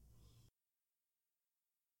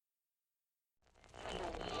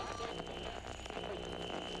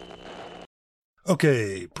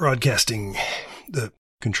 Okay, broadcasting. The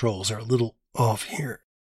controls are a little off here.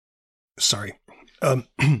 Sorry.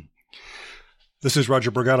 This is Roger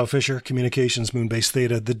Brigado Fisher, Communications Moonbase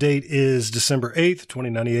Theta. The date is December 8th,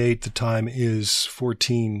 2098. The time is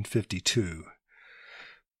 14:52.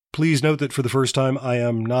 Please note that for the first time, I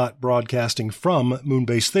am not broadcasting from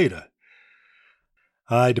Moonbase Theta.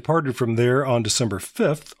 I departed from there on December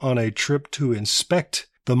 5th on a trip to inspect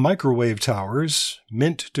the microwave towers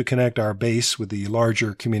meant to connect our base with the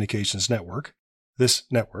larger communications network. This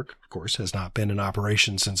network, of course, has not been in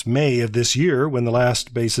operation since May of this year, when the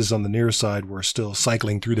last bases on the near side were still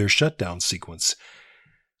cycling through their shutdown sequence.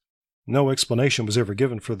 No explanation was ever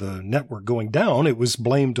given for the network going down. It was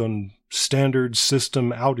blamed on standard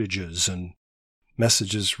system outages and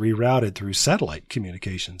messages rerouted through satellite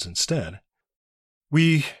communications instead.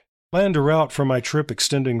 We planned a route for my trip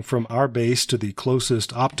extending from our base to the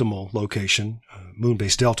closest optimal location,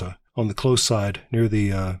 Moonbase Delta, on the close side near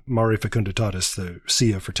the Mare Fecunditatis, the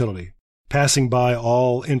Sea of Fertility, passing by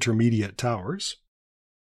all intermediate towers.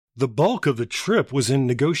 The bulk of the trip was in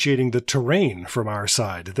negotiating the terrain from our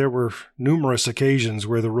side. There were numerous occasions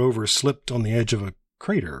where the rover slipped on the edge of a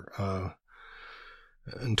crater,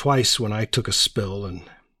 and twice when I took a spill and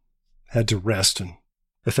had to rest and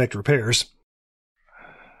effect repairs.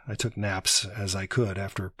 I took naps as I could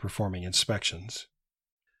after performing inspections.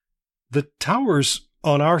 The towers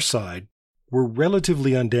on our side were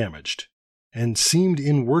relatively undamaged and seemed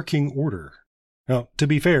in working order. Now, to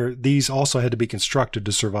be fair, these also had to be constructed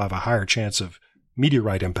to survive a higher chance of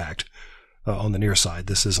meteorite impact on the near side.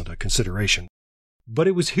 This isn't a consideration. But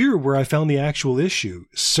it was here where I found the actual issue.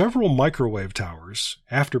 Several microwave towers,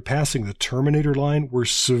 after passing the terminator line, were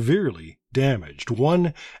severely damaged.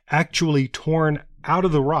 One actually torn out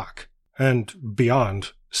of the rock and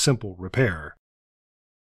beyond simple repair.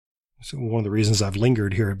 So one of the reasons I've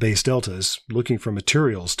lingered here at Base Delta is looking for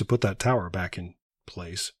materials to put that tower back in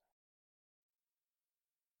place.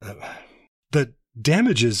 The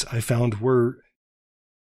damages I found were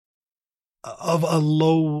of a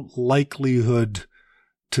low likelihood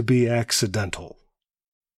to be accidental.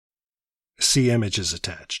 See images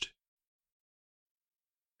attached.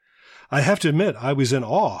 I have to admit, I was in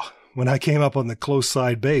awe when I came up on the close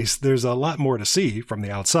side base. There's a lot more to see from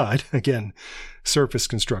the outside. Again, surface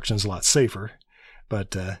construction is a lot safer,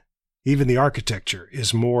 but even the architecture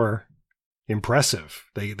is more impressive.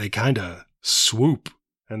 They kind of swoop,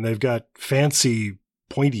 and they've got fancy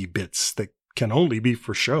pointy bits that can only be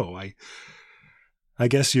for show. I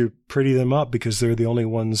guess you pretty them up because they're the only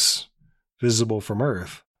ones visible from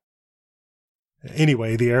Earth.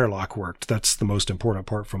 Anyway, the airlock worked. That's the most important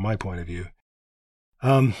part from my point of view.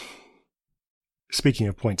 Speaking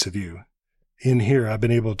of points of view, in here I've been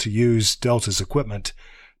able to use Delta's equipment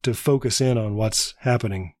to focus in on what's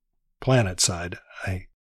happening planet side. I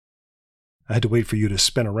had to wait for you to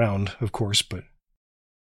spin around, of course, but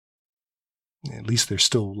at least there's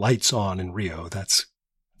still lights on in Rio. That's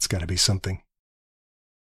got to be something.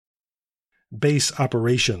 Base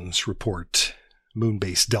Operations Report,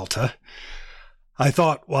 Moonbase Delta. I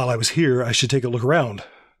thought while I was here I should take a look around.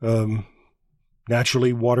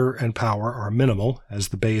 Naturally, water and power are minimal, as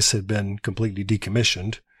the base had been completely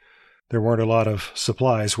decommissioned. There weren't a lot of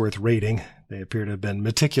supplies worth raiding. They appear to have been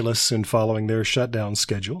meticulous in following their shutdown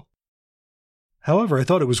schedule. However, I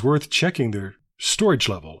thought it was worth checking their storage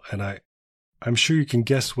level, and I'm sure you can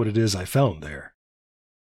guess what it is I found there.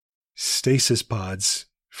 Stasis pods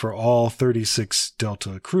for all 36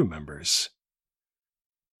 Delta crew members.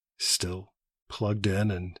 Still plugged in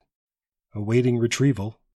and awaiting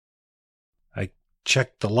retrieval. I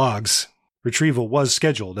checked the logs. Retrieval was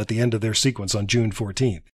scheduled at the end of their sequence on June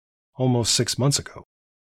 14th, almost 6 months ago.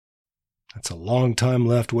 That's a long time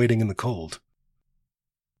left waiting in the cold.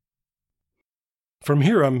 From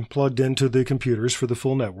here, I'm plugged into the computers for the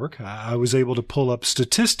full network. I was able to pull up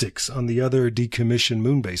statistics on the other decommissioned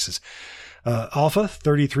moon bases. Alpha,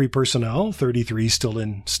 33 personnel, 33 still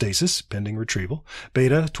in stasis, pending retrieval.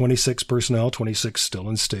 Beta, 26 personnel, 26 still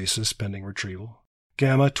in stasis, pending retrieval.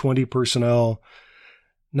 Gamma, 20 personnel,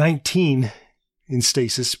 19 in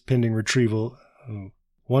stasis, pending retrieval.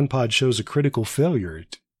 One pod shows a critical failure.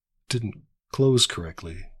 It didn't close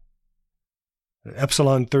correctly.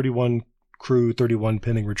 Epsilon, 31 crew, 31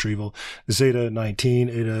 pending retrieval. Zeta, 19.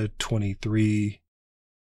 Eta, 23.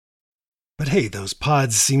 But hey, those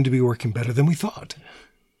pods seem to be working better than we thought.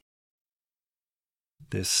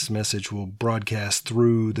 This message will broadcast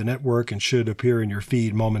through the network and should appear in your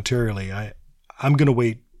feed momentarily. I'm going to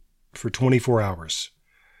wait for 24 hours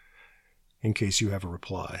in case you have a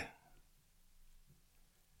reply.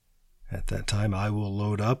 At that time, I will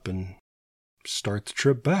load up and start the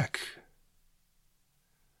trip back.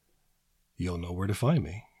 You'll know where to find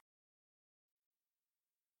me.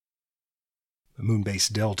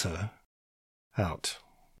 Moonbase Delta, out.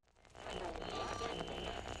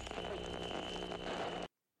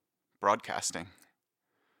 Broadcasting.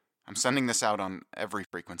 I'm sending this out on every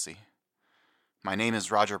frequency. My name is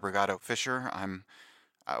Roger Brigado Fisher.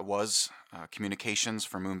 I was communications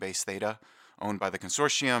for Moonbase Theta, owned by the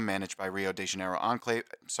consortium, managed by Rio de Janeiro Enclave,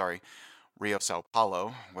 Rio Sao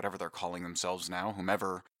Paulo, whatever they're calling themselves now,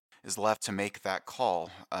 whomever is left to make that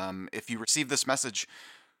call. If you receive this message,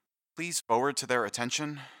 please forward to their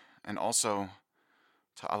attention, and also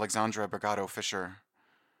to Alexandra Brigado Fisher,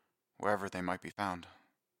 wherever they might be found.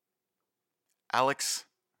 Alex,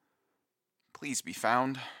 please be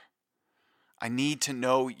found. I need to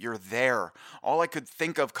know you're there. All I could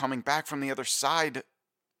think of coming back from the other side,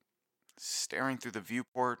 staring through the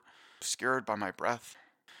viewport, obscured by my breath,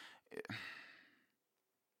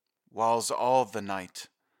 whiles all the night,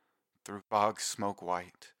 through fog smoke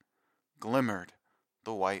white, glimmered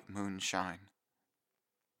the white moonshine.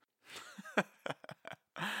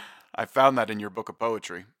 I found that in your book of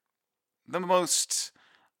poetry. The most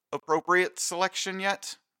appropriate selection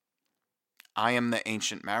yet? I am the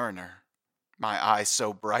ancient mariner, my eyes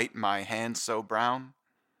so bright, my hands so brown.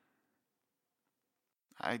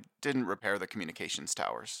 I didn't repair the communications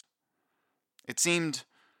towers. It seemed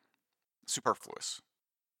superfluous.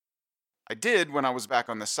 I did, when I was back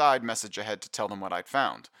on the side, message ahead to tell them what I'd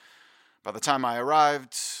found. By the time I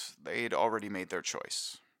arrived, they'd already made their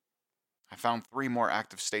choice. I found 3 more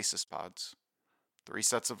active stasis pods, 3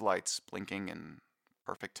 sets of lights blinking in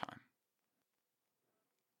perfect time.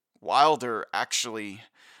 Wilder actually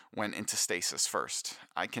went into stasis first.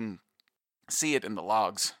 I can see it in the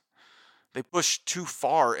logs. They pushed too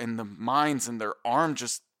far and the mines in their arm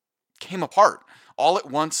just came apart all at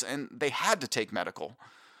once, and they had to take medical.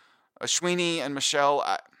 Ashwini and Michelle,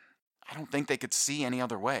 I don't think they could see any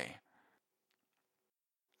other way.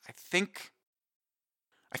 I think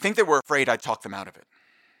they were afraid I'd talk them out of it.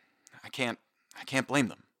 I can't blame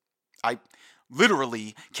them. I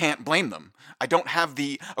literally can't blame them. I don't have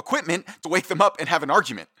the equipment to wake them up and have an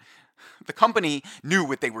argument. The company knew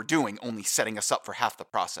what they were doing, only setting us up for half the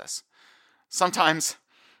process. Sometimes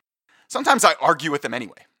I argue with them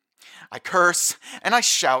anyway. I curse, and I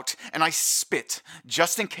shout, and I spit,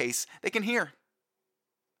 just in case they can hear.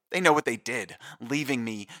 They know what they did, leaving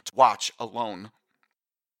me to watch alone.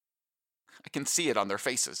 I can see it on their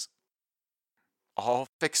faces. All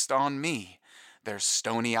fixed on me, their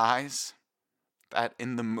stony eyes, that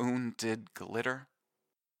in the moon did glitter.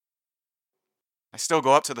 I still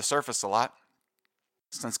go up to the surface a lot,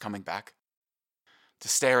 since coming back, to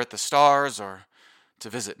stare at the stars or to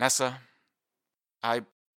visit Nessa. I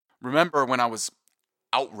remember when I was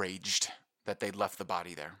outraged that they'd left the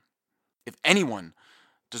body there. If anyone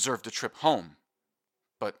deserved a trip home,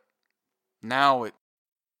 but now it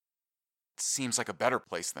seems like a better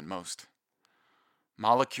place than most.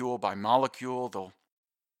 Molecule by molecule, they'll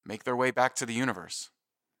make their way back to the universe,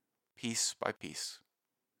 piece by piece.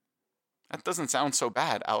 That doesn't sound so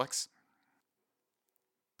bad, Alex.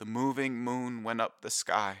 The moving moon went up the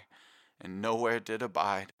sky, and nowhere did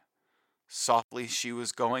abide. Softly she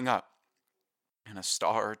was going up, and a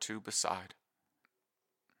star or two beside.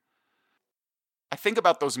 I think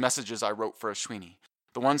about those messages I wrote for Ashwini,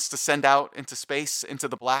 the ones to send out into space, into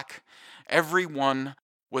the black. Every one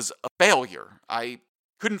was a failure. I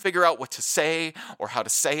couldn't figure out what to say or how to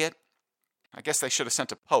say it. I guess they should have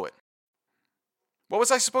sent a poet. What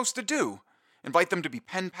was I supposed to do? Invite them to be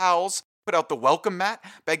pen pals? Put out the welcome mat?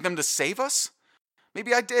 Beg them to save us?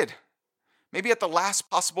 Maybe I did. Maybe at the last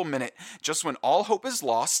possible minute, just when all hope is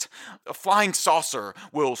lost, a flying saucer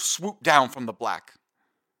will swoop down from the black.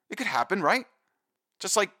 It could happen, right?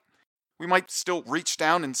 Just like we might still reach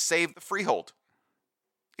down and save the Freehold.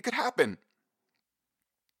 It could happen.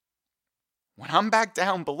 When I'm back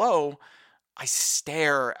down below, I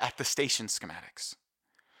stare at the station schematics.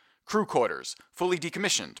 Crew quarters, fully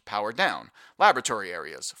decommissioned, powered down. Laboratory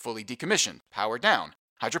areas, fully decommissioned, powered down.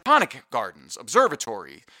 Hydroponic gardens,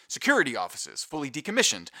 observatory, security offices, fully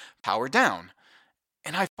decommissioned, powered down.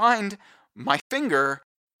 And I find my finger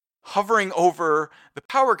hovering over the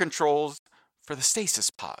power controls for the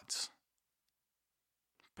stasis pods.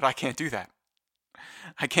 But I can't do that.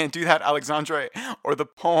 I can't do that, Alexandre, or the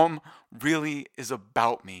poem really is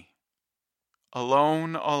about me.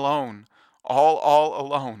 Alone, alone, all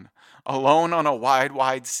alone, alone on a wide,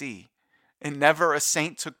 wide sea. And never a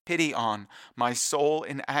saint took pity on my soul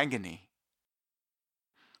in agony.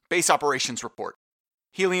 Base operations report.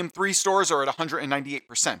 Helium-3 stores are at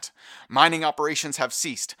 198%. Mining operations have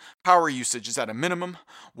ceased. Power usage is at a minimum.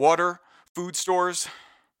 Water, food stores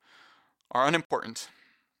are unimportant.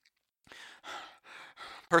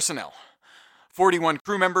 Personnel. 41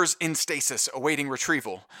 crew members in stasis awaiting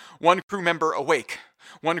retrieval. 1 crew member awake.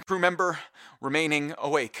 1 crew member remaining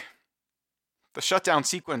awake. The shutdown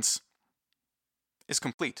sequence is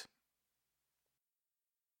complete.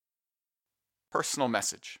 Personal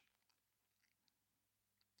message.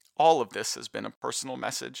 All of this has been a personal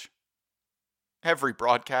message. Every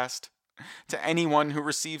broadcast, to anyone who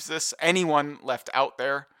receives this, anyone left out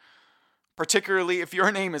there, particularly if your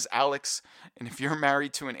name is Alex and if you're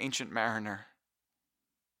married to an ancient mariner.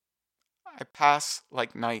 I pass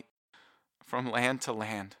like night from land to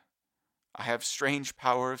land. I have strange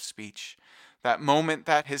power of speech. That moment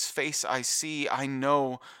that his face I see, I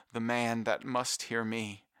know the man that must hear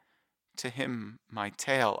me. To him my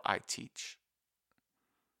tale I teach.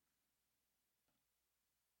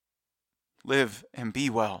 Live and be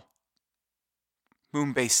well.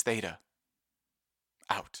 Moonbase Theta.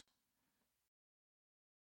 Out.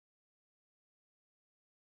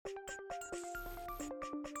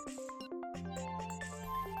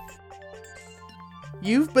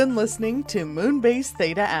 You've been listening to Moonbase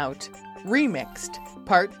Theta Out, Remixed,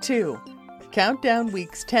 Part 2, Countdown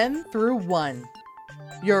Weeks 10 through 1.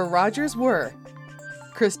 Your Rogers were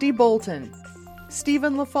Christy Bolton,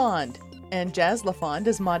 Stephen LaFond, and Jazz LaFond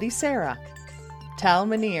as Maudie Sarah, Tal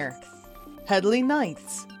Minear, Headley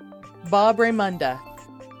Knights, Bob Raymunda,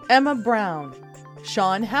 Emma Brown,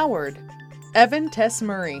 Sean Howard, Evan Tess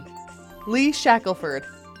Murray, Lee Shackelford,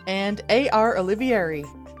 and A.R. Olivieri.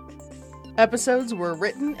 Episodes were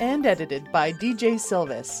written and edited by DJ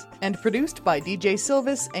Silvis and produced by DJ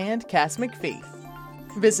Silvis and Cass McPhee.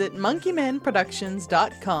 Visit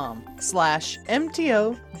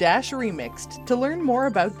monkeymanproductions.com/MTO-remixed to learn more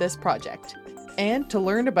about this project and to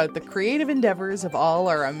learn about the creative endeavors of all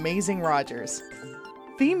our amazing Rogers.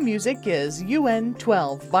 Theme music is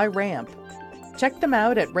UN12 by Ramp. Check them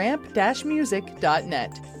out at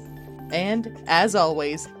ramp-music.net. And, as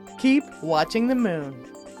always, keep watching the moon.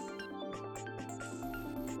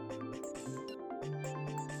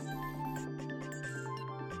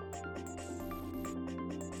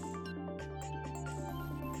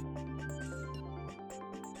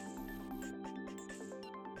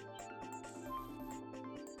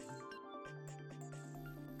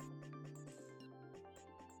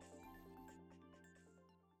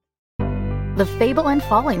 the Fable and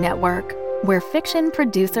Folly Network, where fiction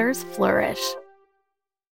producers flourish.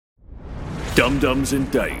 Dum-Dums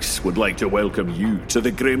and Dice would like to welcome you to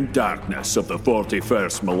the grim darkness of the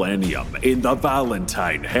 41st millennium in the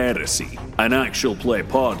Valentine Heresy, an actual play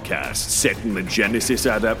podcast set in the Genesis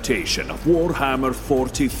adaptation of Warhammer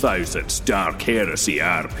 40,000's Dark Heresy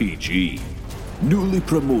RPG. Newly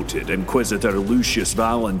promoted Inquisitor Lucius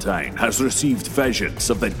Valentine has received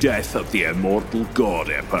visions of the death of the immortal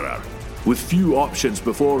God Emperor. With few options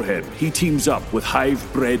before him, he teams up with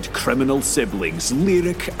hive-bred criminal siblings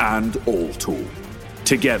Lyric and Alto.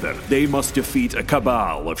 Together, they must defeat a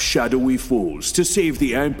cabal of shadowy foes to save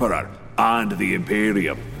the Emperor and the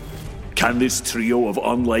Imperium. Can this trio of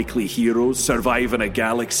unlikely heroes survive in a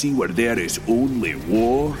galaxy where there is only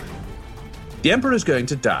war? The Emperor's going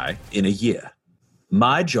to die in a year.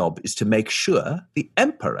 My job is to make sure the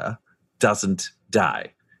Emperor doesn't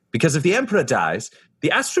die. Because if the Emperor dies,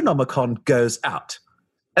 the Astronomicon goes out.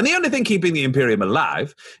 And the only thing keeping the Imperium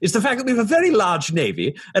alive is the fact that we have a very large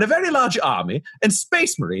navy and a very large army and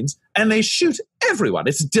space marines, and they shoot everyone.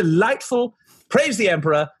 It's delightful. Praise the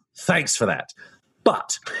Emperor. Thanks for that.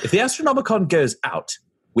 But if the Astronomicon goes out,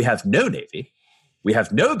 we have no navy, we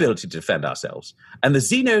have no ability to defend ourselves, and the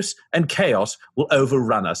Xenos and Chaos will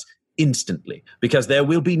overrun us instantly because there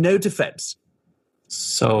will be no defense.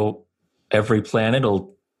 So every planet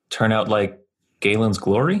will turn out like Galen's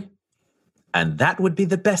Glory? And that would be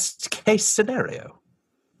the best case scenario.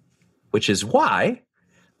 Which is why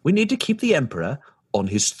we need to keep the Emperor on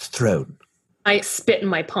his throne. I spit in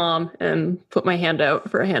my palm and put my hand out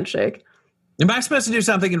for a handshake. Am I supposed to do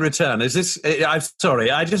something in return? Is this... I'm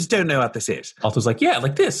sorry, I just don't know what this is. Alto's like, yeah,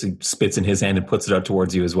 like this. He spits in his hand and puts it out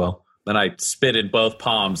towards you as well. Then I spit in both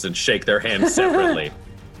palms and shake their hands separately.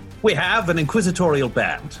 We have an inquisitorial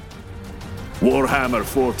band. Warhammer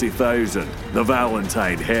 40,000, the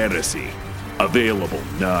Valentine Heresy. Available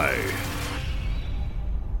now.